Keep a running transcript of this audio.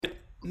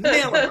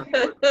Nail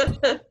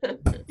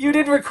it. You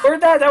didn't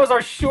record that? That was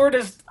our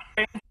shortest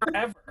thing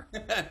ever.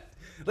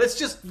 Let's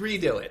just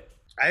redo it.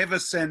 I have a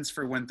sense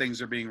for when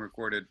things are being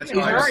recorded. That's Do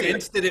you how have I a see it.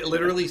 sense that it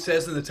literally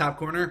says in the top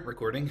corner,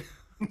 recording?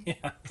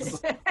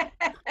 Yes.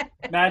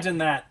 Imagine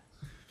that.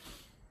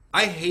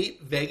 I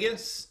hate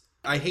Vegas.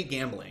 I hate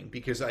gambling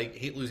because I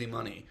hate losing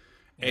money.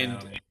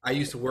 And I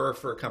used to work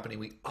for a company.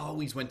 We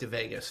always went to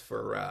Vegas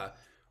for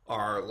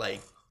our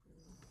like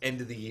end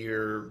of the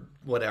year,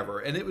 whatever.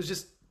 And it was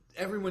just,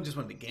 everyone just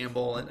wanted to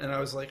gamble. And I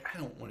was like, I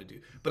don't want to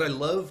do. But I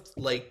loved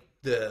like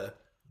the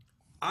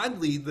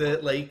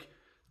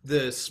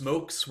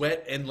smoke,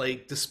 sweat, and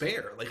like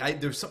despair. Like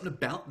there's something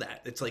about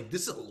that. It's like,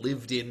 this is a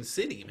lived in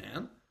city,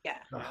 man. Yeah.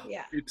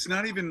 Yeah. It's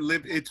not even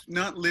lived. It's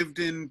not lived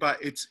in,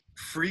 but it's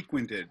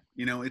frequented.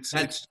 You know,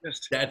 That's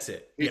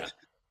it. Yeah.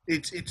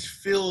 It's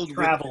filled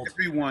Traveled. with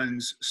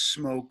everyone's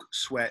smoke,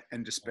 sweat,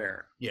 and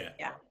despair. Yeah.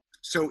 Yeah.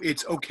 So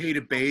it's okay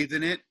to bathe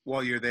in it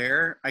while you're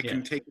there. I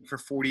can take it for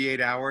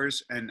 48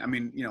 hours, and I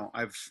mean, you know,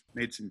 I've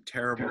made some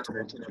terrible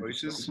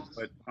choices,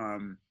 but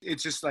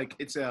it's just like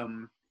it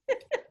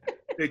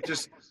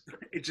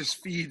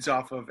just feeds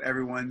off of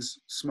everyone's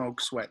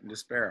smoke, sweat, and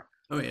despair.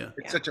 Oh yeah.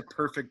 It's such a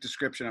perfect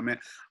description. I mean,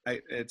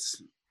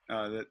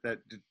 that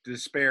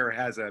despair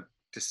has a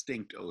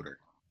distinct odor.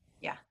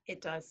 Yeah, it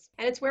does.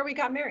 And it's where we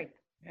got married.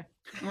 Yeah.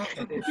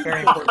 It's a very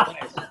important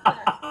place.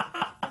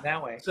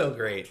 That way. So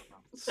great.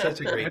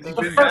 Such a great. Have you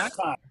The been first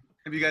back? time.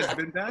 Have you guys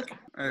been back?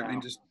 I mean,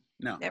 just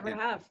no. Never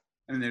have.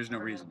 I mean, there's no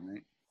reason,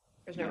 right?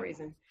 There's no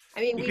reason.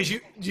 I mean, Because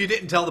you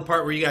didn't tell the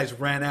part where you guys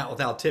ran out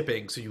without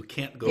tipping, so you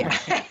can't go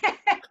back.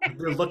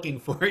 They're looking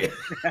for you.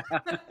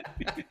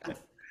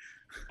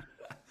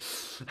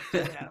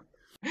 Yeah.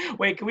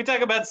 Wait, can we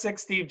talk about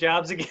 6 Steve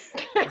Jobs again?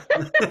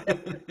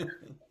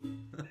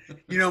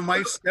 You know,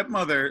 my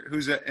stepmother,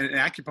 who's an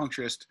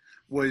acupuncturist,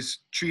 was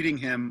treating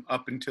him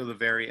up until the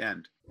very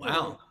end.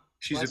 Wow.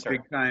 She's Bless a her.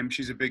 big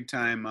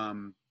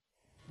time,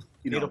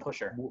 Needle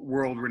pusher.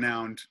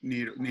 world-renowned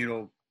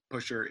needle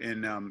pusher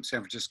in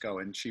San Francisco,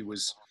 and she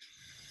was.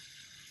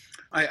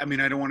 I mean,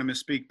 I don't want to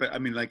misspeak, but I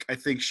mean, like, I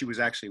think she was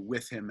actually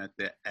with him at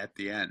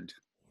the end.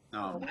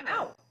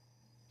 wow.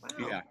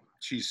 Yeah,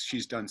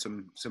 she's done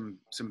some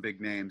big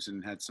names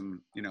and had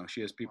some. You know,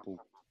 she has people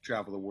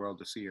travel the world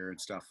to see her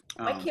and stuff.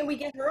 Why can't we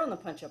get her on the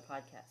Punch Up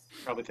podcast?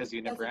 Probably because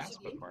you never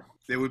asked before.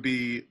 It would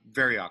be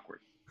very awkward.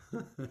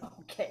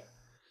 Okay.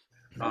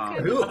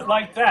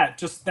 Like that,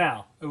 just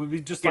now. It would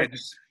be just like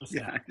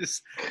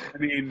I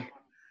mean,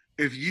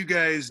 if you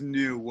guys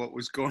knew what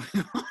was going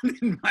on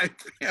in my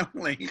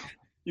family,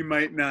 you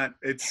might not.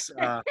 It's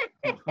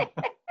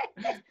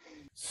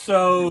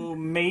So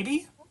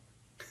maybe?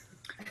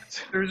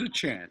 there's a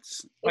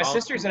chance. My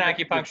sister's an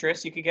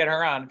acupuncturist. You could get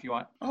her on if you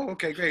want. Oh,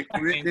 okay, great. I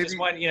mean, just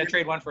one,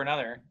 trade one for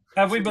another.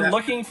 Have we been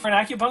looking for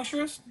an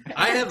acupuncturist?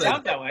 I have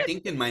Sounds that way. a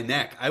kink in my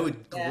neck. I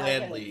would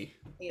gladly.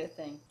 Need a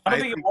thing. I don't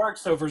think it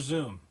works over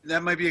Zoom.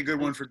 That might be a good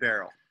one for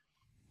Daryl.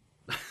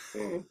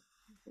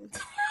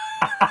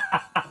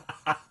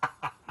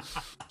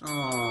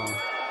 Oh.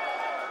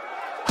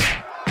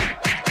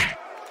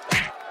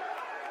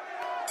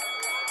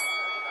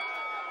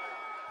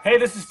 Hey,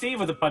 this is Steve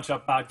with the Punch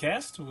Up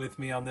Podcast. With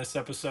me on this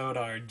episode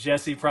are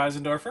Jessie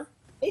Preisendorfer,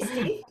 Hey,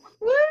 Steve.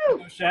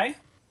 Woo! O'Shea,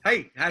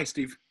 Hi,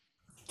 Steve.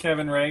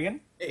 Kevin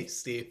Regan, Hey,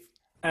 Steve.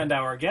 and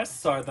our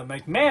guests are the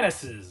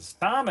McManuses.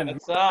 Tom, and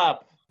What's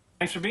up?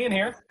 thanks for being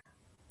here.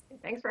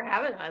 Thanks for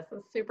having us.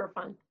 It's super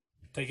fun.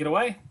 Take it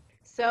away.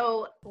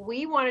 So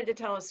we wanted to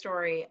tell a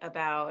story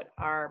about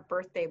our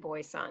birthday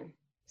boy son.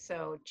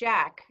 So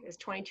Jack is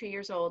 22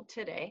 years old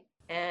today,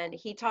 and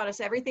he taught us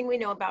everything we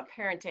know about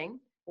parenting.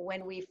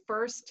 When we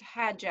first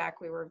had Jack,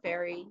 we were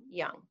very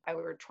young. We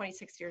were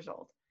 26 years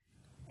old.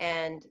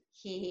 And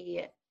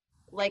he,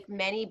 like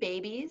many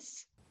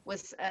babies,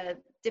 was a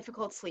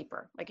difficult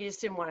sleeper. Like, he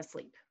just didn't want to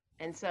sleep.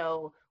 And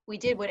so we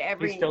did what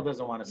He still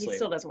doesn't want to he sleep.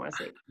 still doesn't want to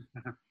sleep.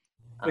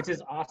 Which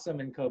is awesome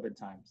in COVID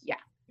times. Yeah.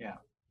 Yeah.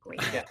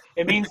 Great. Yeah.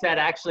 It means that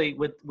actually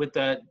with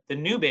the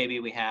new baby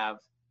we have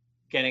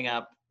getting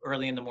up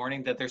early in the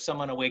morning, that there's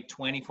someone awake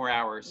 24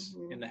 hours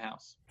in the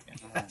house. Yeah.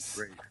 Yes.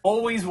 Great.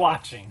 Always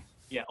watching.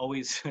 Yeah,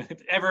 always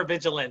ever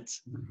vigilant,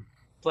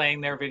 playing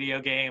their video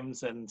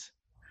games and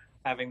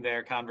having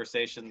their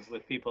conversations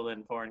with people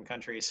in foreign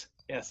countries.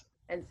 Yes.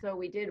 And so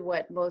we did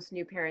what most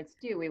new parents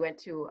do. We went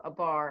to a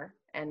bar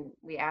and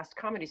we asked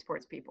comedy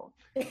sports people.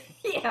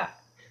 Yeah.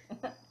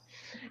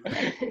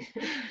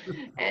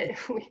 And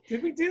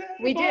Did we do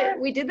that?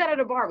 we did that at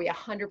a bar. We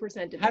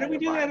 100% did. How that did we at a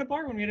do bar. that at a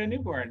bar when we had a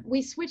newborn?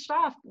 We switched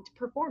off to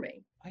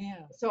performing. Oh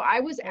yeah. So I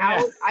was yeah.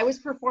 out. I was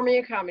performing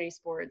at comedy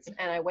sports,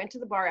 and I went to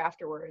the bar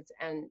afterwards.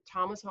 And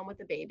Tom was home with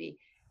the baby,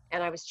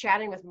 and I was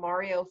chatting with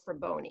Mario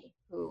Fraboni,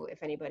 who,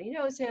 if anybody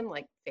knows him,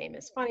 like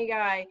famous funny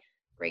guy,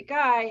 great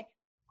guy,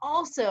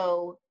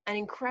 also an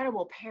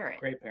incredible parent,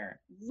 Great parent.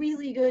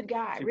 really good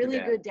guy, Super really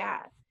dad. good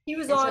dad. He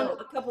was And on so-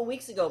 a couple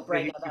weeks ago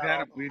bragging We've about had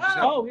all we've that.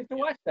 had- Oh, we have to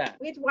watch that.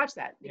 We had to watch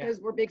that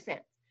because we're big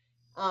fans.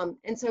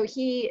 And so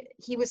he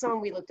was someone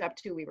we looked up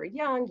to. We were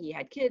young. He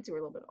had kids who were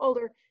a little bit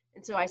older.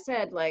 And so I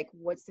said, like,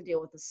 what's the deal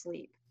with the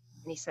sleep?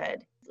 And he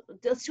said,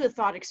 let's do a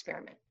thought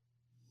experiment.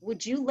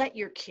 Would you let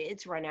your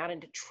kids run out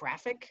into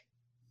traffic?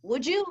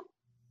 Would you?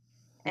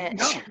 And,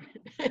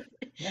 No.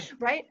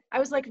 right? I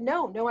was like,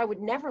 no, I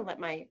would never let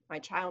my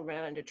child run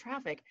out into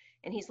traffic.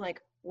 And he's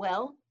like,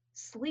 well,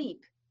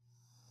 sleep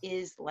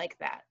is like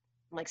that.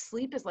 I'm like,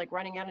 sleep is like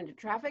running out into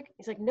traffic?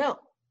 He's like, no.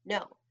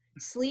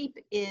 Sleep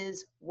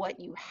is what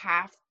you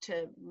have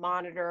to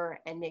monitor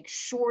and make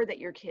sure that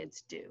your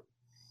kids do.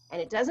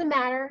 And it doesn't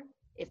matter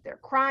if they're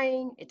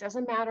crying, it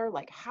doesn't matter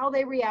like how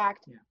they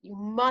react. Yeah. You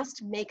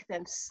must make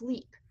them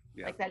sleep.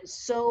 Yeah. Like that is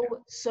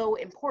so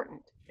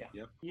important. Yeah.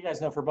 Yep. You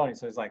guys know Fraboni,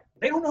 so it's like,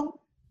 they don't know.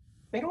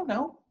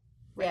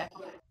 Yeah.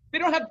 They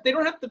don't have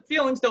the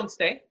feelings don't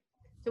stay.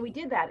 So we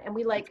did that, and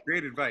we like,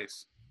 Great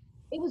advice.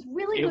 it was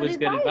really It good was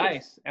advice. good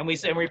advice. And we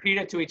repeat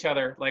it to each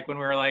other, like when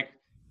we were like,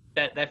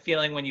 that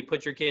feeling when you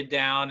put your kid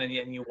down and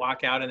you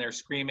walk out and they're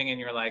screaming and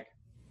you're like,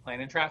 playing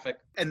in traffic.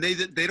 And they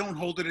don't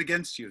hold it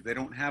against you. They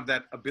don't have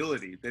that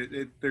ability.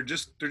 They're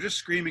just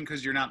screaming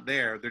because you're not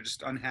there. They're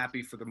just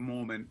unhappy for the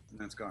moment, and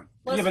that's gone.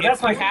 Well, Yeah, but If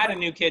that's we like had a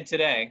new kid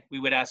today,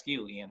 we would ask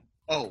you, Ian.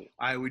 Oh,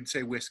 I would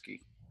say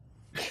whiskey,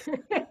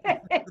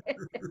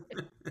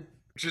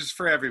 which is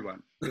for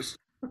everyone. Just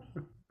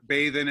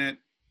bathe in it,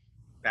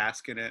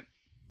 bask in it.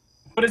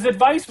 But his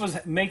advice was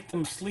make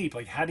them sleep.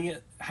 Like, how do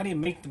you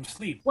make them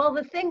sleep? Well,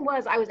 the thing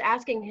was, I was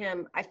asking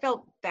him, I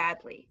felt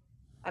badly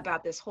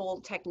about this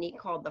whole technique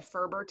called the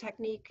Fraboni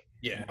Technique,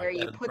 Yeah. where you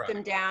let 'em put cry.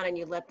 them down and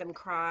you let them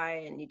cry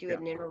and you do it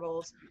in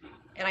intervals.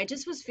 And I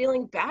just was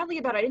feeling badly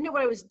about it. I didn't know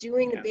what I was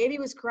doing. The baby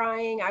was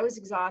crying. I was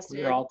exhausted.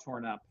 We were all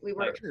torn up. We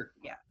were, Sure.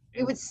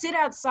 we would sit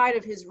outside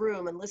of his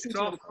room and listen It's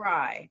to all- him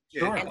cry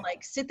Yeah. and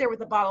like sit there with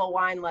a bottle of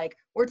wine, like,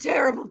 we're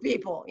terrible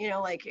people, you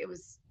know, like it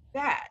was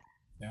bad.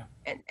 Yeah.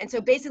 And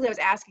so basically I was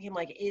asking him,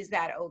 like, is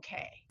that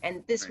okay?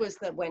 And this Right. was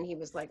when he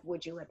was like,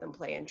 would you let them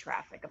play in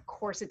traffic? Of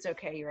course it's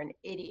okay. You're an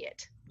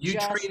idiot. You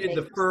Just traded make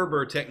the them-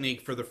 Fraboni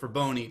technique for the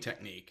Fraboni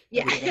technique.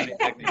 Yeah. Fraboni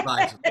Technique.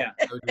 Advisors. Yeah.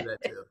 I would do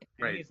that too. And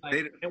Right. he's like,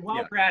 They- and while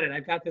yeah. we're at it,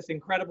 I've got this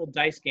incredible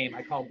dice game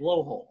I call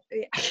Blowhole.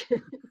 Yeah.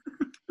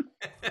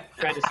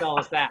 Tried to sell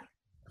us that,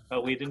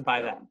 but we didn't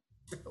buy that.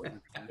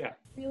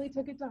 Really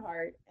took it to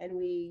heart, and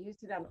we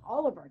used it on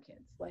all of our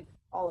kids, like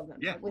all of them.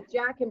 Yeah. But with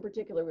Jack in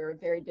particular, we were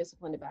very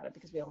disciplined about it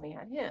because we only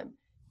had him.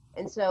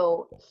 And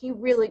so he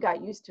really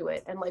got used to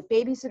it. And like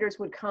babysitters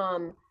would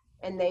come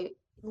and they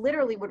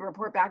literally would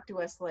report back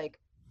to us like,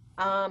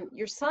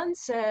 your son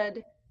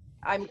said,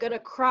 I'm going to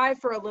cry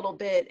for a little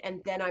bit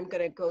and then I'm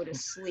going to go to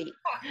sleep.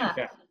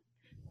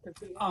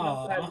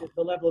 The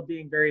level of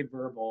being very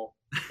verbal,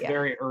 Yeah.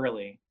 very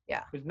early.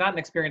 Yeah. It's not an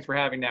experience we're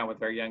having now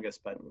with our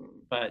youngest, but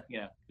you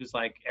know, just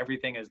like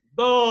everything is,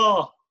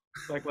 oh,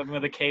 like living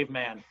with a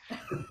caveman.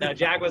 No,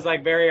 Jack was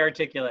like very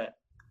articulate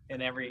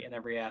in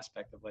every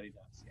aspect of what he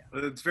does. Yeah.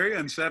 But it's very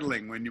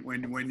unsettling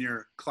when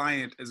your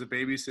client as a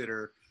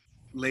babysitter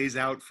lays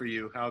out for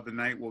you how the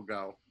night will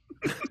go.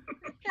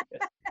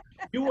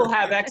 You will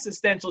have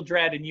existential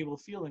dread and you will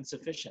feel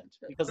insufficient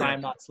because I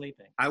am not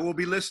sleeping. I will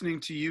be listening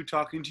to you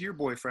talking to your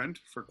boyfriend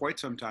for quite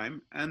some time,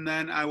 and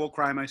then I will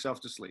cry myself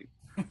to sleep.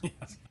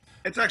 Yes.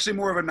 It's actually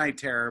more of a night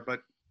terror,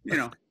 but you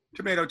know,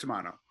 tomato,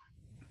 tomato.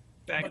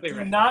 But Exactly do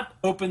right. not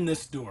open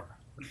this door.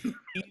 Even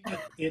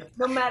if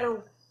No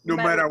matter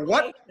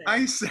What they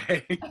I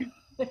say.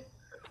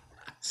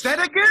 Set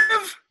a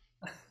give.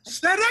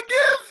 Set a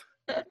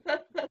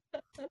give.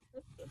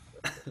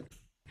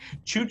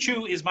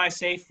 Choo-choo is my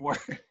safe word.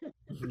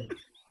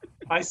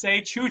 If I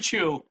say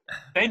choo-choo,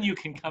 then you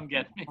can come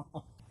get me.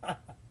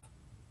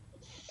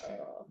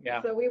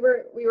 Yeah. So we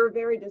were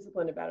very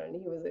disciplined about it, and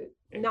he was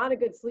not a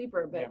good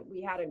sleeper, but Yeah.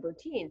 we had a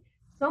routine.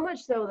 So much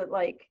so that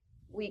like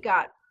we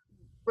got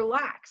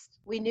relaxed.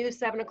 We knew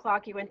 7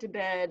 o'clock he went to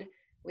bed.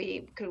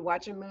 We could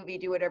watch a movie,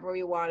 do whatever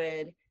we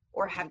wanted,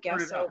 or have Turn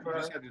guests it up. You over.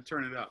 just had to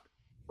turn it up.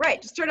 Right,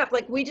 just turn up.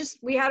 Like we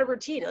had a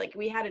routine. Like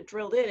we had it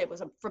drilled in. It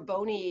was a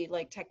Fraboni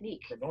like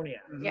technique. Fraboni.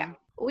 Yeah.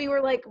 We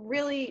were like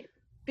really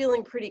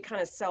feeling pretty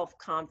kind of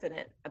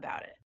self-confident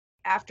about it.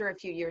 After a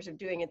few years of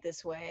doing it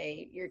this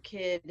way, your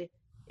kid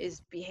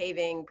is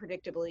behaving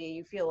predictably.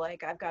 You feel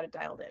like I've got it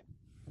dialed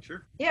in.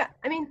 Sure. Yeah.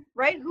 I mean,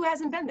 right? Who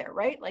hasn't been there,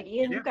 right? Like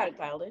Ian, Yeah. you got it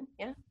dialed in.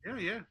 Yeah.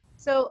 Yeah.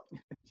 So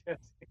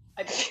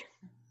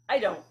I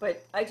don't,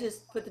 but I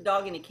just put the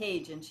dog in a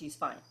cage and she's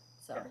fine.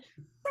 So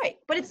right.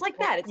 But it's like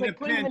that. It's In a like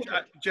putting them in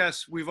pinch,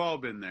 Jess, we've all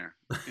been there.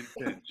 In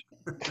a pinch.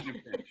 In a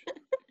pinch.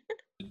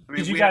 I mean,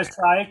 did you we guys have,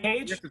 try a we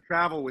cage? have to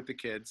travel with the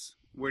kids.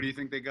 Where do you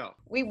think they go?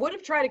 we would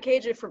have tried a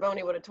cage if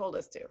Fraboni would have told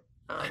us to.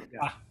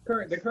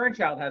 The current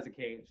child has a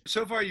cage.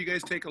 So far, you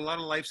guys take a lot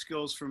of life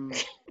skills from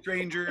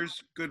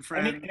strangers, good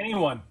friends,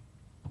 Anyone?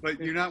 but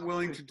you're not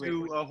willing to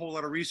do a whole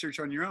lot of research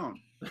on your own.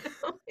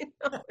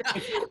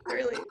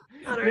 Really.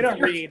 We don't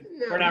read.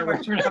 No. We're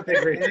not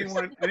big readers.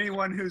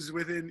 Anyone who's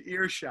within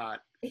earshot.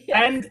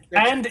 And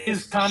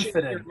is Their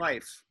confident.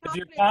 life. If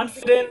you're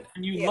confident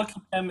and you Yeah. look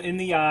at them in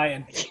the eye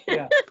and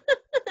Yeah.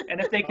 And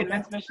if they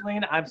convince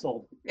Micheline, I'm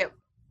sold. Yep.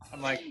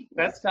 I'm like,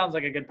 that sounds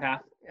like a good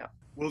path.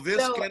 Will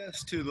this So- get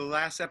us to the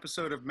last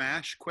episode of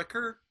MASH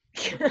quicker?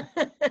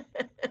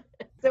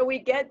 So we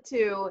get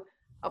to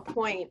a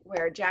point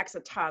where Jack's a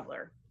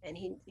toddler and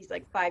he's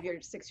like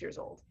 6 years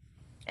old.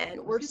 And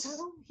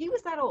he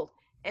was that old.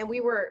 And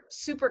we were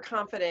super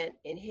confident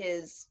in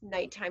his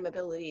nighttime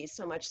abilities,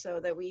 so much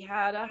so that we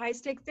had a high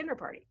stakes dinner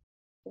party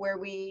where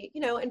we,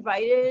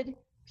 invited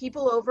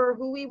people over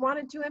who we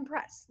wanted to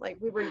impress. Like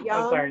we were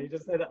young. I'm sorry, you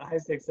just said a high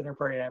stakes dinner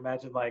party. I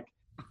imagine like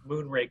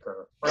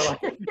Moonraker or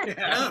like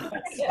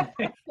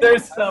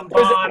there's some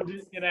Bond,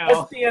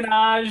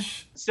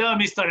 espionage. So,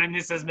 Mr. and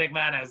Mrs.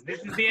 McManus, this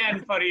is the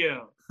end for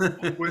you.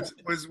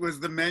 Was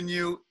the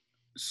menu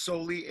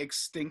solely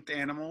extinct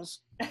animals?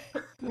 I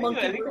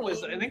think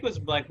it was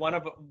like one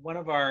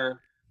of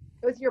our.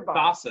 It was your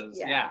boss. Bosses.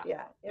 Yeah.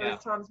 It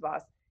was Tom's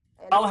boss.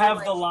 And I'll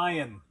have the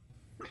lion.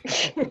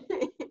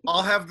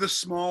 I'll have the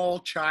small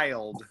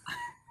child.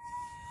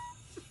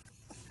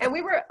 And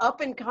we were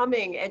up and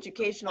coming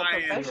educational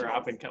professionals.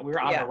 We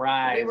were on the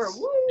rise. We were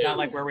not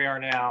like where we are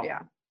now.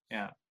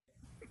 Yeah.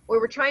 We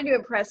were trying to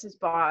impress his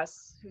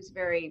boss, who's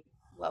very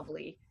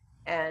lovely.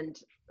 And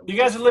you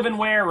guys are living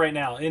where right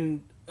now?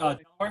 In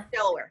Delaware?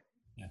 Delaware.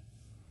 Yeah.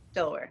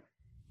 Delaware.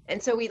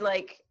 And so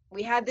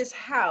we had this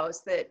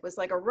house that was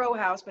like a row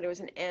house, but it was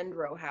an end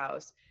row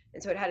house.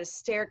 And so it had a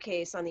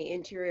staircase on the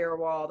interior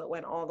wall that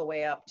went all the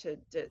way up to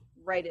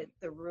right at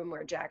the room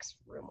where Jack's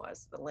room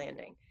was, the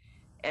landing.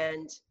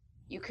 And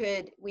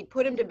we'd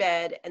put him to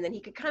bed and then he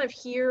could kind of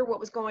hear what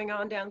was going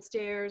on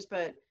downstairs,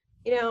 but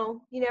he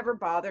never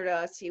bothered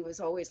us. He was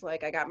always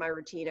like, I got my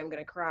routine. I'm going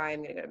to cry.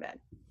 I'm going to go to bed.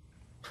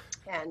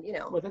 And,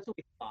 Well, that's what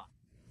we thought.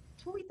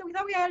 We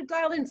thought we had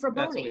dialed in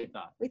Fraboni.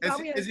 That's what we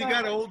thought. As he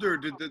got older,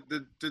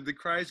 did the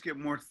cries get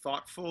more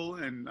thoughtful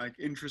and like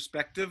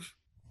introspective?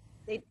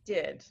 They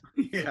did.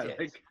 Yeah,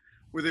 like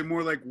were they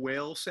more like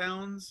whale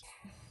sounds?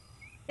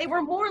 They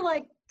were more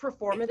like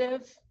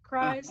performative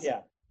cries.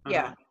 Yeah.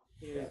 Yeah.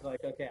 He was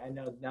like, okay, I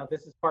know now.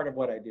 This is part of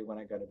what I do when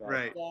I go to bed.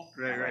 Right.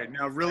 Yeah. Right.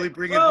 Now really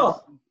bring it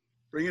home.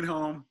 Bring it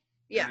home.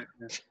 Yeah.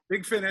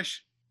 Big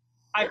finish.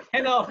 I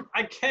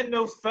can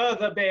no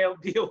further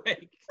be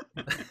awake.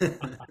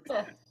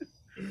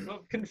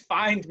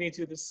 Confined me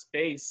to the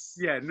space.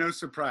 Yeah, no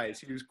surprise.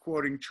 He was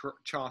quoting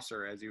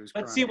Chaucer as he was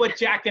Let's crying. see what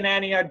Jack and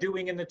Annie are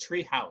doing in the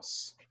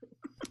treehouse.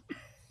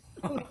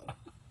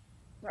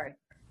 Sorry.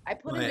 I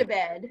put him to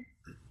bed.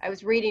 I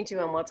was reading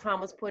to him while Tom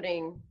was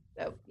putting,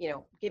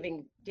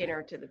 giving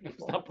dinner to the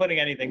people. Not putting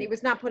anything. And he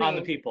was not putting on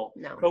the people.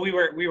 No. But we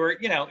were.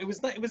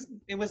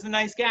 It was a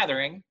nice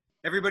gathering.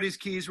 Everybody's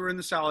keys were in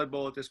the salad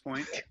bowl at this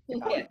point.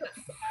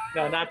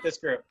 No, not this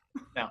group.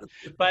 No,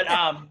 but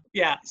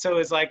so it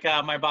was like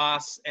my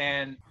boss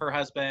and her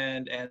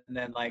husband, and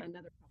then like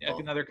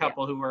another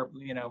couple who were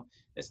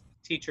as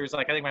teachers.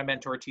 Like I think my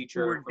mentor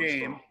teacher. Who were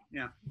game.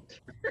 Yeah.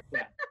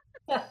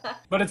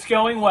 But it's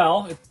going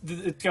well.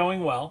 It's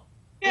going well.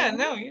 Yeah.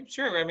 No.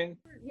 Sure. I mean.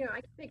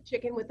 I could make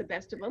chicken with the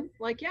best of them.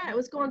 Like, it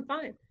was going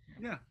fine.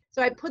 Yeah.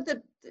 So I put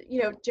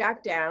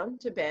Jack down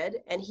to bed,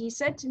 and he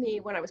said to me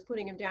when I was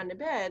putting him down to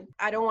bed,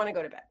 I don't want to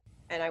go to bed.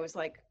 And I was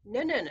like,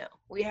 no,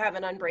 we have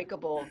an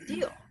unbreakable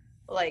deal.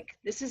 Like,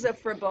 this is a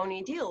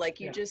Fraboni deal. Like,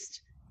 you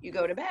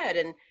go to bed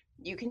and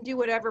you can do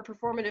whatever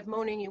performative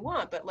moaning you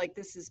want, but like,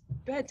 this is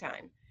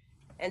bedtime.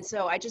 And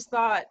so I just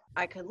thought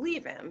I could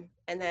leave him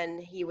and then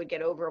he would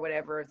get over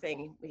whatever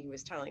thing he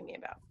was telling me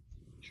about.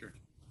 Sure.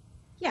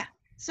 Yeah.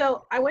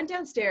 So I went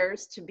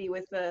downstairs to be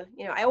with I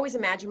always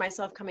imagine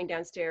myself coming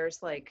downstairs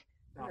like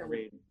Donna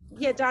Reed.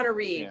 Yeah, Donna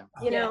Reed.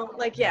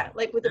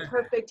 Like with the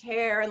perfect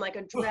hair and like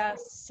a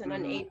dress and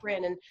an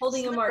apron and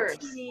holding slippers.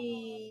 a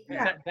martini.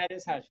 Yeah. That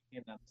is how she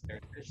came down the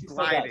stairs. She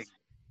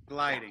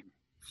Gliding,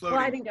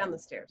 floating down the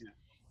stairs. Yeah.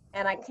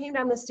 And I came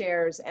down the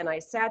stairs and I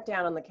sat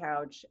down on the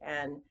couch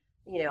and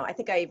I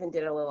think I even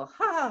did a little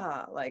ha ha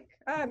ha, like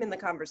I'm in the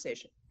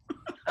conversation.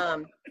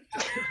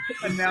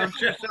 Announce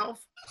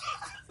yourself.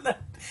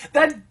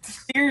 That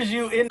steers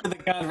you into the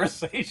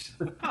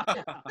conversation.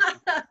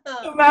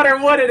 No matter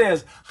what it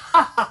is.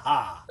 Ha ha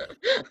ha.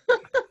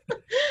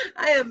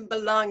 I am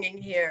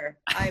belonging here.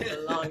 I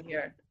belong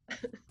here.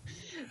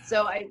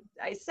 So I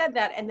said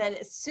that, and then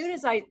as soon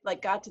as I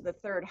got to the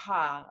third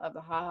ha of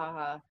the ha ha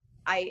ha,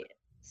 I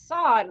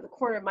saw out of the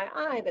corner of my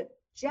eye that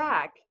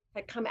Jack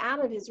had come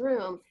out of his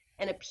room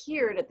and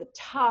appeared at the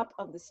top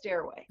of the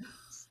stairway,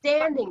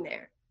 standing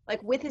there.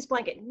 Like with his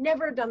blanket,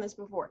 never done this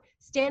before,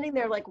 standing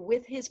there like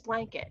with his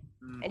blanket.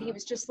 Mm-hmm. And he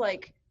was just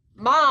like,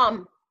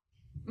 Mom,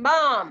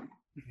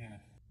 yeah.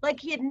 Like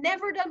he had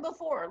never done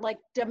before, like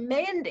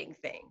demanding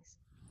things.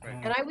 Right.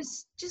 And I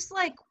was just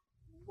like,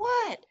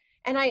 what?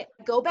 And I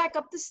go back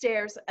up the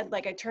stairs and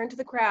I turn to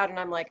the crowd and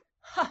I'm like,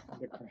 ha.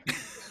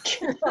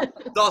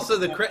 It's also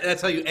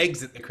that's how you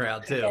exit the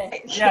crowd too.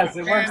 Yes,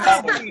 it works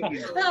that way.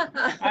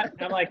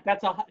 I'm like,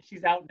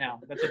 she's out now.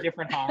 That's a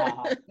different ha ha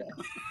ha.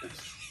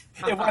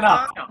 It went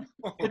up.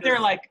 But they're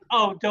like,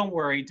 oh, don't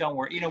worry.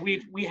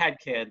 We had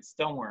kids,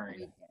 don't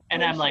worry.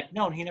 And I'm like,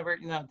 no,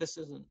 this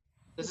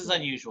is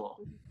unusual.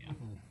 Yeah.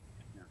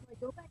 I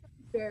go back up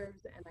the stairs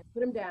and I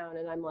put him down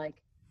and I'm like,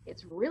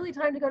 it's really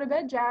time to go to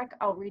bed, Jack.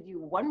 I'll read you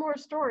one more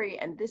story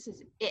and this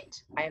is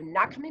it. I am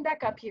not coming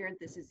back up here.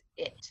 This is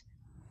it.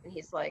 And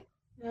he's like,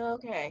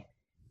 okay.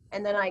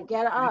 And then I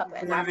get up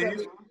and One of after,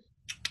 these?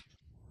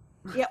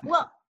 yeah,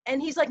 well,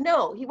 and he's like,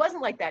 no, he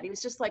wasn't like that. He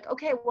was just like,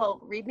 okay, well,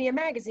 read me a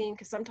magazine.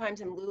 Cause sometimes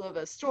in lieu of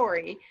a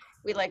story,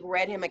 we like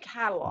read him a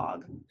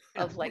catalog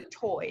of like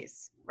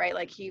toys, right?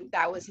 Like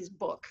that was his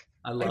book.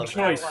 I Good love it.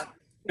 choice. Catalog.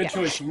 Good Yeah.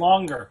 choice.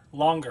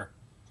 Longer.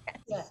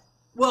 Yeah.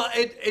 Well,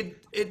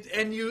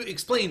 and you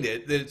explained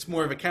it that it's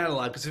more of a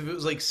catalog because if it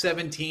was like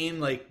 17,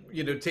 like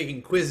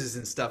taking quizzes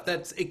and stuff,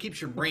 it keeps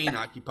your brain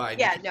occupied.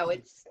 Yeah, no,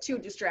 it's too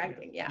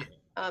distracting. Yeah.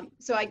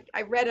 So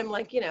I read him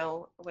like,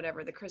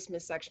 whatever, the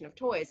Christmas section of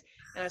toys.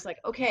 And I was like,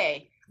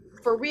 okay,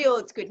 for real,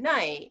 it's good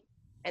night.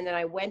 And then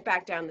I went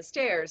back down the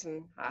stairs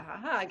and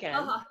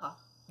again.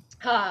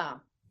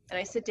 And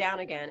I sit down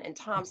again and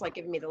Tom's like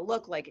giving me the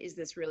look like, is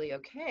this really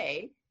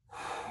okay?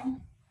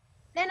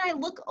 Then I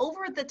look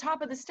over at the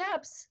top of the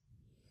steps.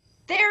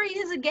 There he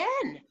is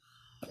again.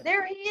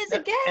 There he is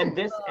again. And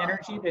this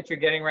energy that you're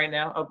getting right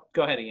now. Oh,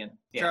 go ahead, Ian.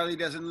 Yeah. Charlie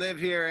doesn't live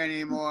here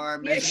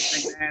anymore.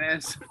 Mrs.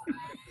 McManus.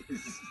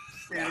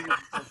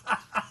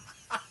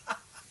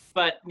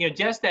 But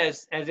just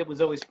as it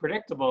was always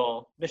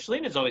predictable,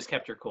 Micheline has always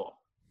kept her cool,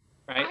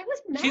 right? I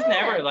was mad. She's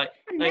never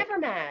I'm never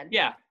mad.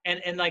 Yeah,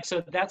 and like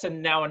so that's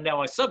now a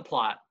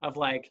subplot of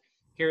like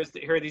here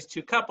are these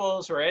two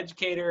couples who are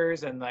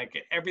educators and like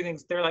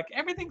they're like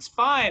everything's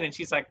fine and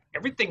she's like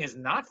everything is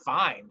not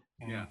fine.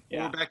 Yeah.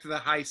 Yeah. We're back to the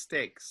high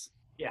stakes.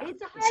 Yeah.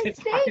 It's a high It's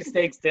high stakes.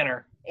 stakes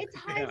dinner. It's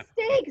high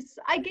stakes.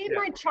 I gave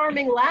my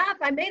charming laugh.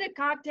 I made a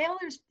cocktail.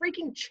 There's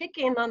freaking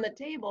chicken on the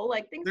table.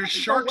 Like things. There's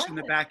have to go sharks in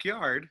the well.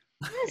 backyard.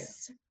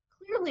 Yes,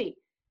 clearly.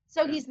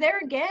 So he's there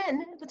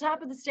again at the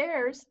top of the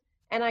stairs,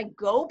 and I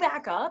go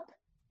back up,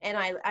 and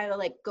I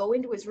like go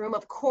into his room,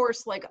 of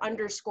course, like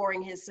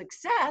underscoring his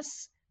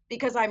success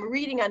because I'm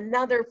reading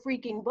another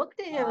freaking book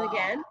to him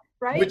again,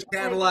 right? Which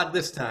catalog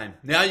this time?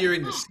 Now you're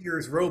in the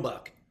Sears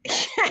Roebuck.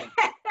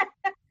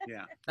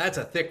 Yeah. That's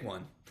a thick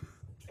one.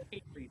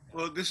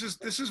 Well, this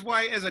is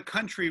why, as a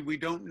country, we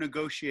don't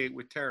negotiate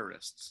with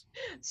terrorists.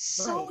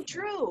 So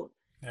true.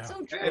 Yeah.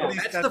 So true. At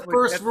least That's that's the what-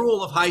 first that's-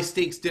 rule of high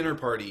stakes dinner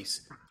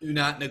parties. Do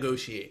not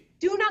negotiate.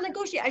 Do not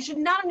negotiate. I should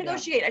not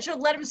negotiate. I should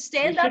have let him We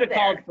stand should up have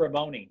there. called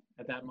Fraboni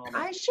at that moment.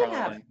 I should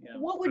have. probably, yeah.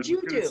 What I would was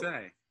you gonna do?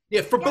 say.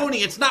 Yeah,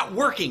 Fraboni, it's not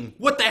working.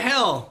 What the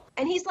hell?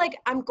 And he's like,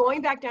 I'm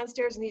going back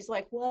downstairs, and he's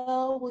like,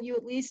 well, will you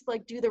at least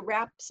like do the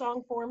rap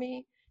song for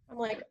me? I'm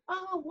like,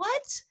 oh,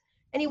 what?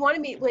 And he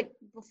wanted me like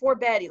before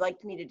bed. He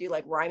liked me to do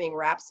like rhyming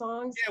rap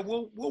songs. Yeah,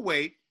 we'll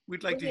wait.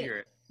 We'd like to Okay. hear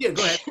it. Yeah,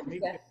 go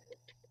ahead.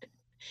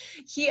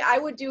 I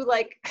would do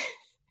like,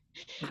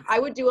 I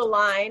would do a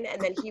line, and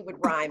then he would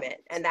rhyme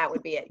it, and that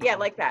would be it. Yeah,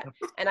 like that.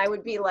 And I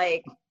would be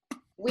like,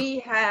 we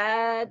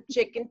had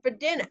chicken for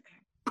dinner,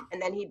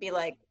 and then he'd be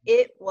like,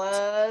 it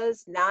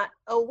was not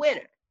a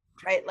winner,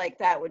 right? Like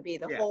that would be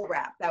the Yeah. whole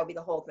rap. That would be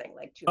the whole thing.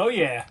 Like two. Oh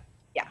yeah.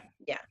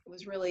 Yeah, it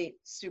was really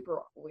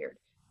super weird.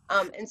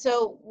 And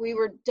so we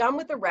were done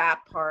with the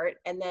rap part,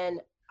 and then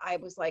I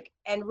was like,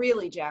 and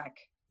really, Jack,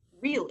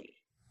 really,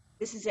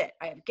 this is it.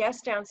 I have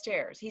guests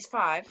downstairs. He's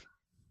 5,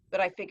 but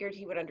I figured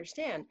he would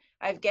understand.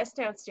 I have guests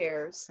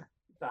downstairs.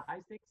 It's a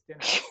high stakes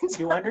dinner. Do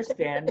you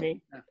understand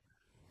me?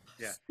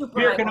 Yeah.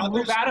 We're gonna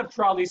move out of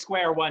Trolley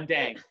Square one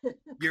day.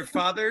 Your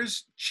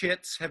father's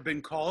chits have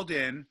been called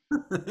in.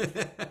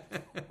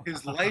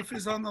 His life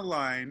is on the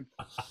line.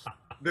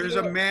 There's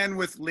a man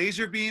with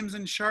laser beams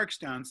and sharks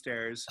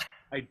downstairs.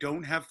 I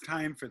don't have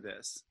time for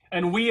this.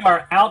 And we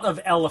are out of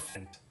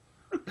elephant.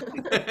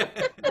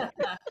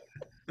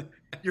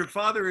 Your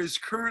father is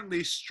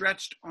currently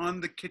stretched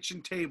on the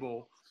kitchen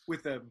table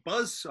with a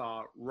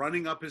buzzsaw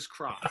running up his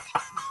crotch.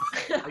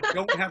 I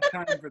don't have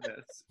time for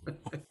this.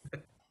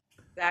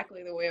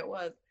 Exactly the way it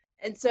was.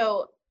 And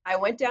so I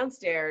went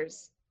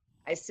downstairs.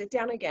 I sit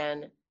down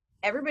again.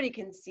 Everybody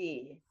can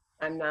see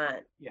I'm not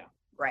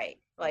right.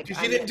 Like Because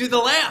I'm you didn't do the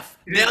laugh.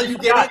 Now you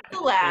get it. the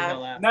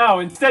laugh. No,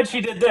 instead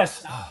she did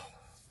this.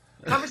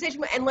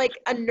 Conversation and like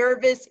a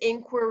nervous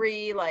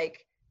inquiry,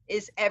 like,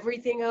 is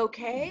everything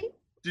okay?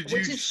 Did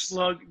Which you is-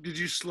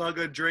 slug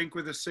a drink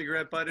with a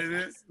cigarette butt in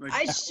it? Like,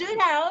 I should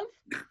have.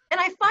 And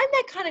I find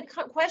that kind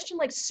of question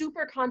like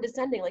super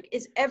condescending. Like,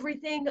 is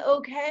everything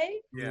okay?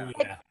 yeah.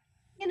 Yeah.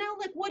 You know,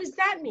 like, what does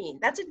that mean?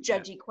 That's a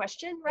judgy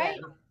question, right?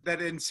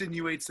 That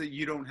insinuates that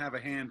you don't have a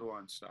handle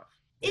on stuff.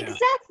 Yeah.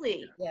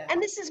 Exactly. Yeah.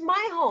 And this is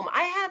my home.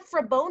 I have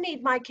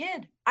Fraboni'd my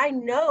kid. I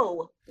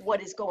know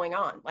what is going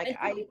on. Like,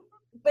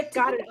 But to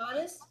Got be it.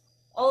 honest,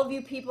 all of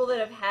you people that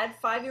have had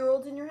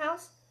 5-year-olds in your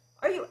house,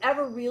 are you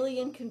ever really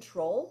in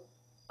control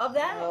of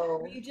that? No.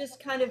 Or are you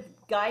just kind of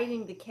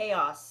guiding the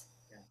chaos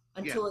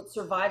until it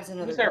survives It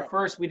another was day? our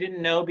first. We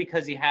didn't know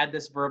because he had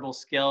this verbal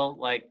skill.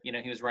 Like, he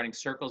was running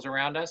circles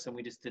around us and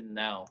we just didn't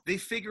know. They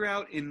figure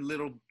out in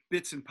little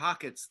bits and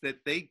pockets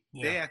that they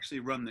Yeah. actually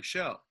run the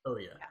show. Oh,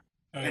 yeah.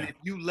 Oh, And yeah. if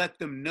you let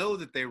them know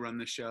that they run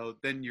the show,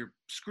 then you're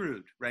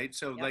screwed, right?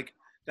 So like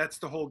that's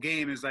the whole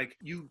game is like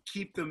you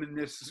keep them in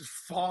this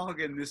fog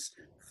and this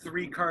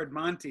 3-card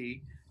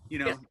Monty,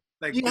 Yeah.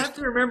 like You have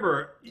to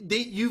remember,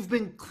 you've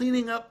been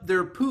cleaning up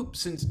their poop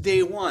since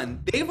day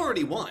one. They've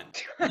already won.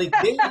 Like,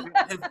 they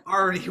have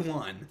already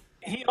won.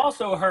 He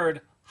also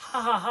heard Ha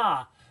ha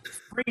ha.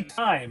 3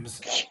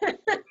 times.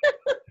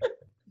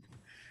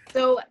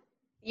 So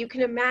you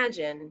can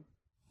imagine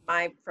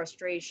my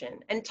frustration.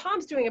 And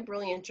Tom's doing a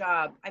brilliant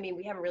job. I mean,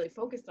 we haven't really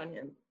focused on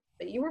him,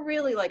 but you were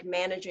really like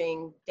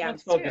managing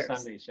Let's downstairs. focus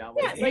on these, shall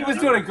we? Yeah, He was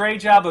doing a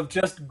great job of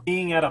just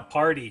being at a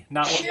party,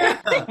 not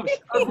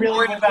Really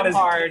worried about his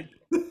hard,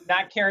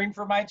 not caring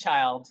for my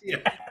child,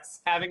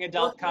 Yes. having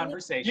adult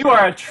conversation. You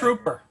are a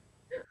trooper.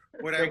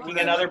 Drinking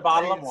another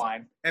bottle of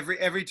wine.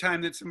 Every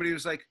time that somebody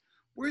was like,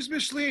 "Where's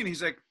Micheline?"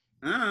 He's like,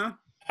 Uh,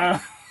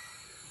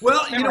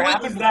 Well, you know Never what?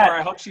 happened before.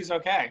 I hope she's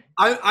okay.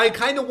 I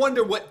kind of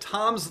wonder what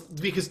Tom's,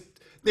 because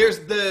there's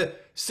the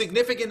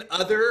significant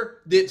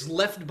other that's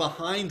left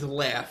behind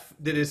laugh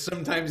that is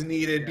sometimes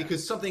needed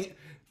because something.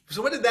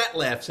 So what did that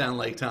laugh sound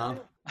like, Tom?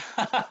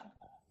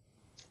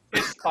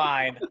 It's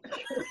fine.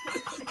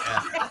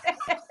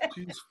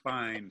 "She's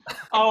fine.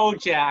 Oh,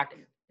 Jack.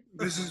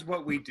 This is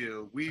what we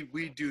do.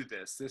 We do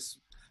this. This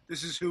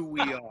is who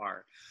we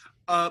are."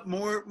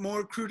 More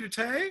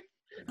crudité?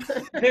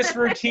 This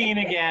routine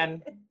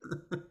again.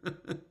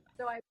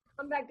 So I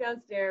come back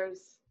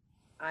downstairs.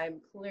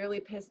 I'm clearly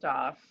pissed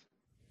off,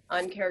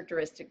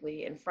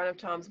 uncharacteristically, in front of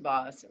Tom's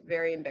boss.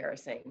 Very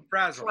embarrassing.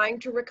 Frazzle. Trying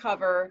to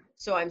recover,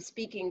 so I'm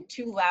speaking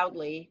too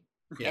loudly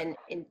and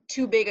in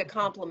too big a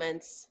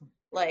compliments.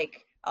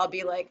 Like, I'll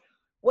be like,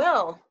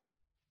 well,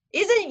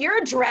 isn't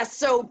your dress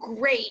so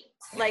great?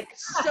 Like,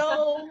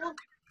 so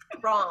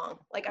wrong.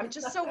 Like, I'm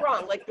just so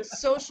wrong. Like, the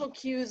social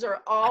cues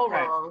are all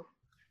Right. wrong.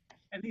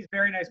 And these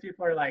very nice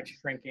people are like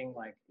shrinking,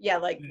 like, Yeah,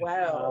 like,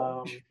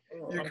 wow.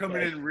 You're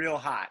coming in real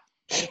hot.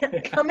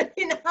 Coming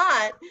in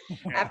hot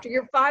after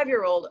your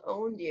 5-year-old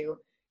owned you.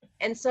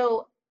 And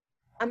so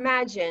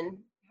imagine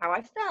how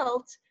I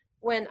felt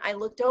when I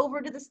looked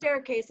over to the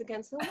staircase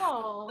against the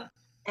wall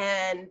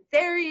and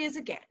there he is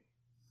again.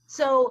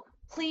 So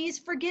please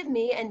forgive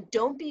me and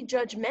don't be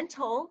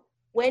judgmental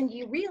when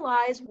you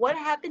realize what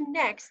happened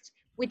next,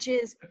 which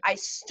is I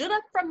stood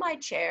up from my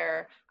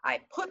chair, I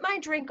put my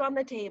drink on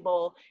the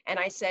table, and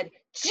I said,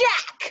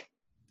 Jack,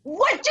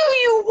 what do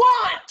you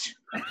want?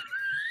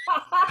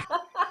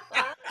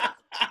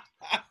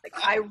 Like,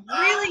 I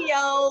really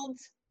yelled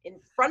in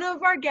front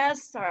of our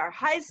guests, our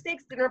high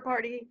stakes dinner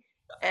party,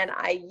 and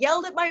I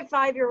yelled at my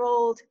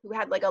 5-year-old who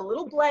had like a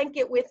little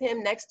blanket with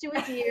him next to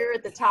his ear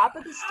at the top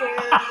of the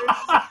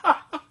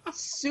stairs.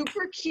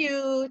 Super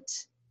cute.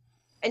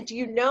 And do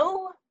you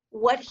know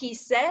what he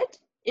said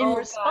in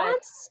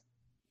response?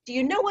 Do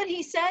you know what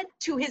he said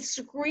to his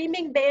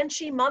screaming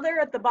banshee mother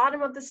at the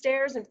bottom of the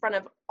stairs in front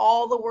of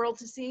all the world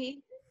to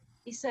see?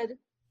 He said,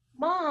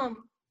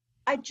 Mom,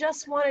 I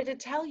just wanted to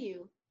tell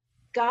you,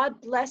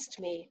 God blessed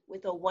me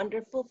with a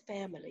wonderful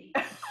family.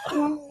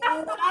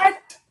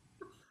 What?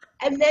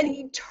 And then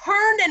he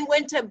turned and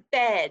went to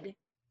bed.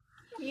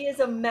 He is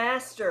a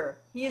master.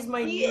 He is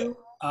my new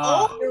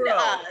Owned hero.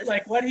 us.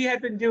 like what he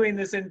had been doing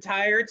this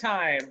entire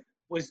time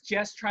was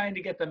just trying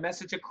to get the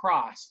message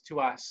across to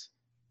us.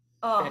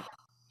 Oh,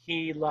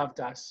 He loved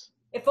us.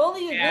 if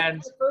only you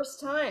And- did it the first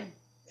time.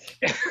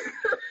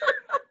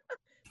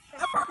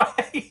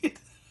 Right.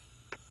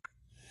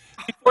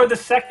 Or the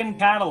second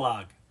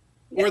catalog.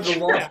 Or the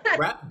long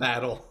rap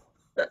battle.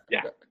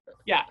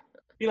 Yeah.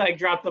 He like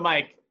dropped the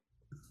mic.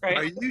 Right?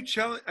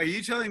 Are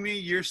you telling me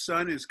your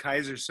son is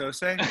Kaiser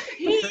Sose?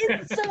 He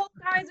is so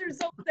Kaiser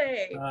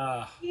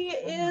Soze. He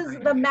is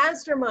the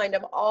mastermind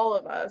of all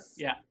of us.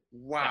 Yeah.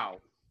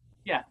 Wow.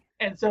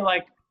 And so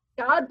like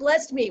God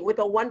blessed me with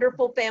a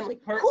wonderful family.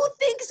 Who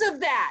thinks of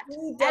that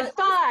Who does- at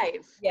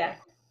 5? Yeah,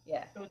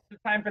 yeah. so it's the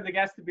time for the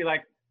guests to be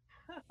like,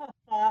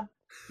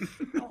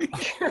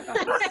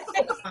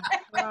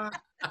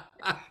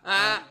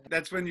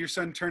 That's when your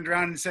son turned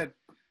around and said,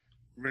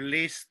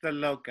 "Release the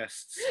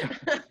locusts."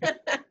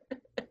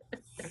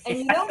 And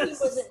you know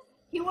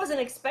he wasn't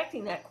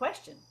expecting that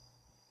question,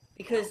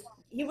 because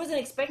he wasn't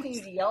expecting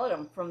you to yell at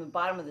him from the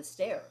bottom of the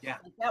stairs. Yeah.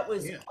 Like, that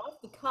was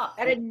off the cuff.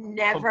 That had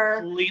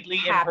never completely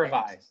happened.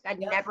 improvised. That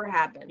never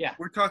happened. Yeah.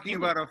 We're talking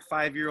about a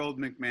 5-year-old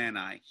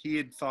McManus. He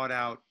had thought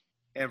out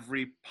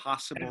every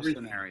possible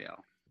scenario.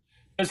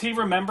 Does he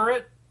remember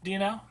it? Do you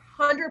know?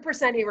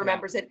 100% he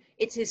remembers it.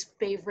 It's his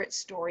favorite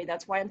story.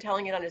 That's why I'm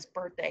telling it on his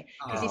birthday,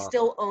 because he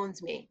still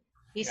owns me.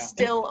 He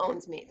still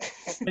owns me.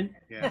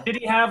 Yeah. Did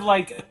he have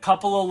like a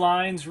couple of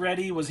lines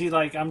ready? Was he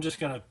like, I'm just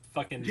gonna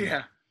fucking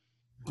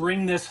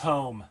bring this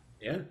home?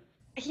 Yeah.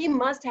 He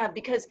must have,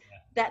 because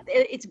that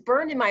it's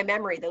burned in my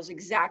memory, those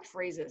exact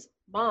phrases.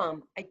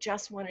 Mom, I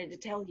just wanted to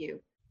tell you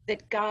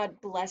that God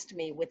blessed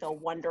me with a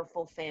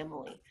wonderful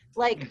family.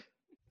 Like,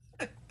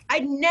 I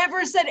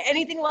never said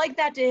anything like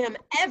that to him,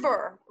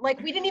 ever.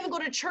 Like, we didn't even go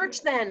to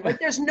church then. Like,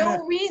 there's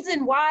no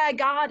reason why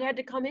God had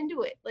to come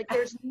into it. Like,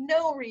 there's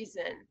no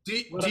reason. Do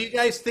you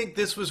guys think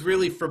this was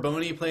really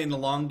Fraboni playing the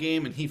long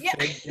game and he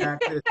fed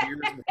Jack this years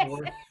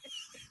before?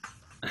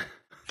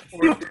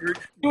 You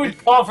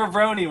would call for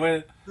Brony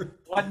when,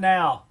 what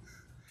now?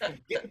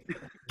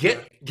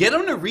 Get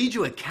him to read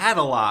you a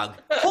catalog.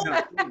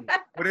 No.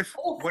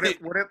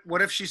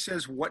 What if she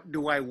says, "What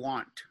do I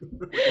want?"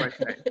 What do I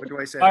say? What do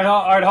I say? All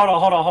right,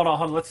 hold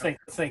on. Let's think.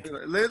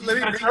 Let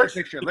me paint a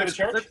picture.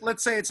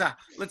 Let's say it's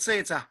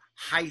a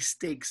high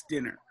stakes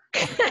dinner.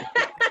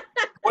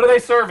 What are they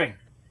serving?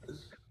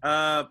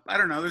 I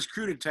don't know. There's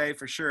crudité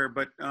for sure,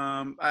 but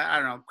I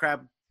don't know.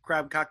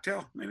 Crab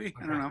cocktail, maybe.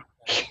 I don't know.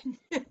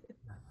 I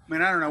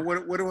mean, I don't know.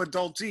 What do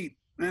adults eat?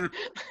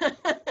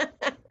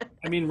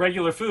 I mean,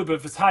 regular food, but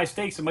if it's high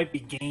stakes, it might be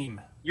game.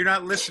 You're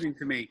not listening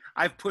to me.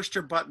 I've pushed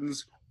her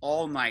buttons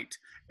all night,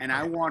 and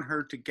I want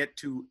her to get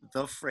to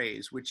the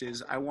phrase, which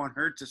is I want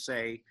her to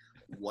say,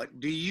 "What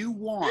do you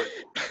want?"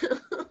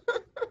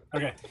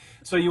 Okay,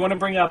 so you're going to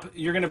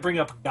bring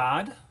up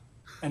God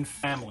and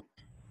family.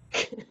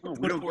 Oh,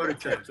 we don't go to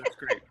church. That's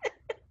great.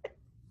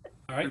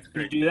 All right,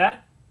 can you do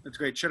that? That's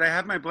great. Should I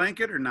have my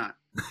blanket or not?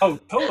 Oh,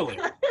 totally.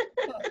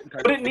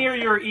 Put it near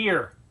your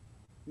ear.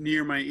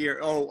 Near my ear.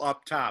 Oh,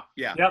 up top.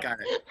 Yeah, Yep. got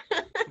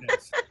it.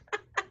 Yes.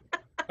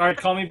 All right,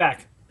 call me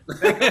back.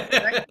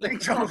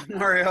 Thanks,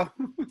 Mario.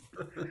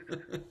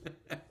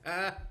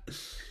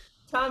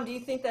 Tom, do you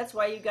think that's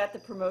why you got the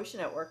promotion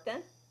at work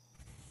then?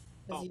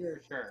 Because Oh,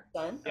 for sure.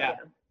 son? Yeah,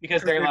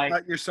 because they're like,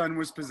 Thought your son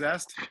was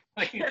possessed.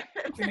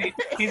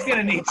 he's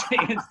gonna need to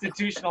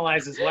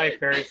institutionalize his life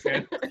very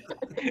soon.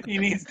 He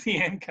needs the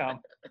income.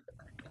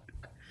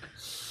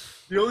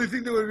 The only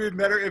thing that would have been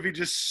better if he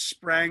just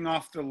sprang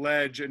off the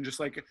ledge and just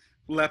like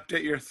leapt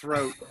at your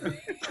throat.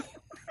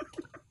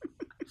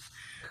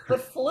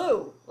 But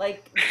flew,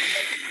 like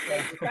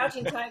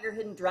Crouching Tiger,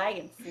 Hidden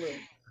Dragon flew.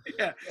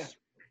 Yeah.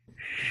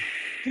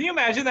 Can you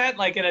imagine that,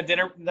 like in a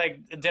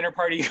dinner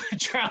party, you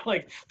try to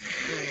like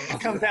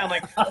come down,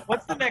 like,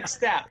 what's the next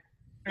step?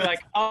 You're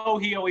like, oh,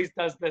 he always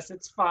does this.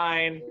 It's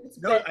fine.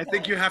 No, I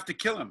think you have to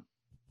kill him.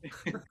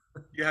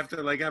 You have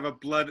to like have a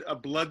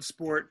blood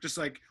sport, just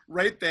like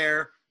right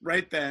there,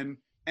 right then,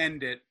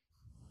 end it.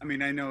 I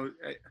mean, I know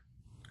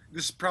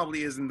this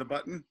probably isn't the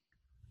button.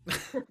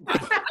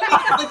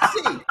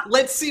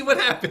 Let's see what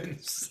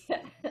happens.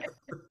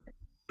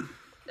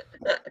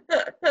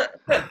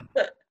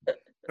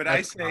 But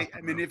I say,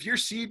 I mean, if your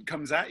seed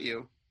comes at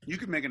you, you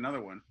can make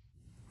another one.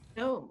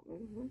 No.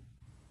 Mm-hmm.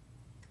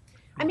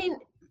 I mean,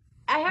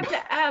 I have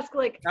to ask,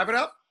 like, Wrap it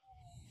up.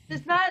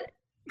 does that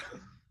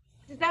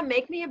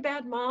make me a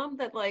bad mom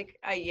that like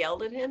I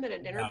yelled at him at a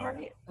dinner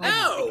party? I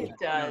don't think it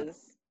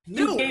does.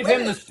 You gave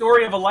him the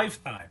story of a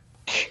lifetime.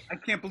 I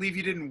can't believe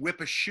you didn't whip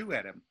a shoe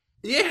at him.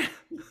 Yeah.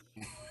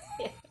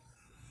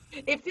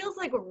 It feels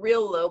like a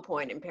real low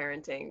point in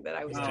parenting that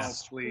I was No,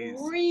 just please.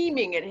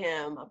 screaming at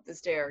him up the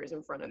stairs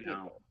in front of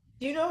people.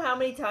 Do you know how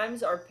many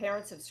times our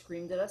parents have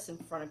screamed at us in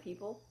front of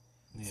people?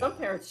 Yeah. Some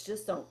parents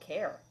just don't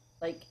care.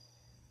 Like,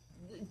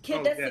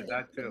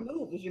 That the too.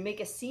 move is you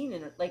make a scene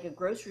in like a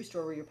grocery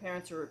store where your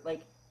parents are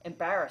like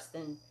embarrassed,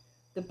 and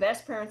the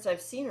best parents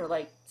I've seen are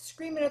like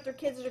screaming at their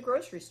kids at a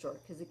grocery store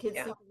because the kids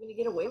think they're going to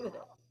get away with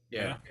it.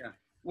 Yeah.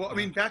 Well, I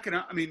mean, backing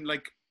up, I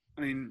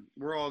mean,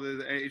 we're all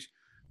the age.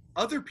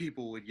 Other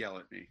people would yell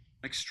at me.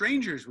 Like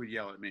strangers would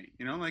yell at me.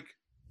 You know, like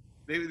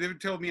they would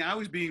tell me I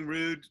was being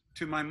rude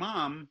to my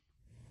mom.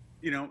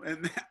 You know,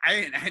 and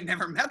I had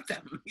never met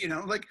them. You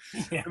know, like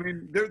I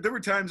mean, there were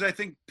times I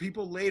think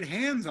people laid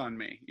hands on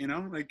me. You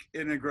know, like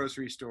in a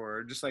grocery store,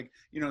 or just like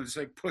just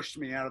like pushed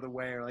me out of the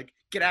way, or like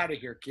get out of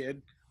here,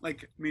 kid.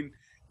 Like, I mean,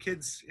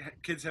 kids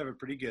have it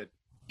pretty good.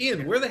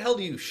 Ian, where the hell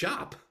do you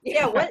shop?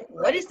 Yeah,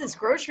 what is this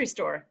grocery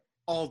store?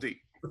 Aldi.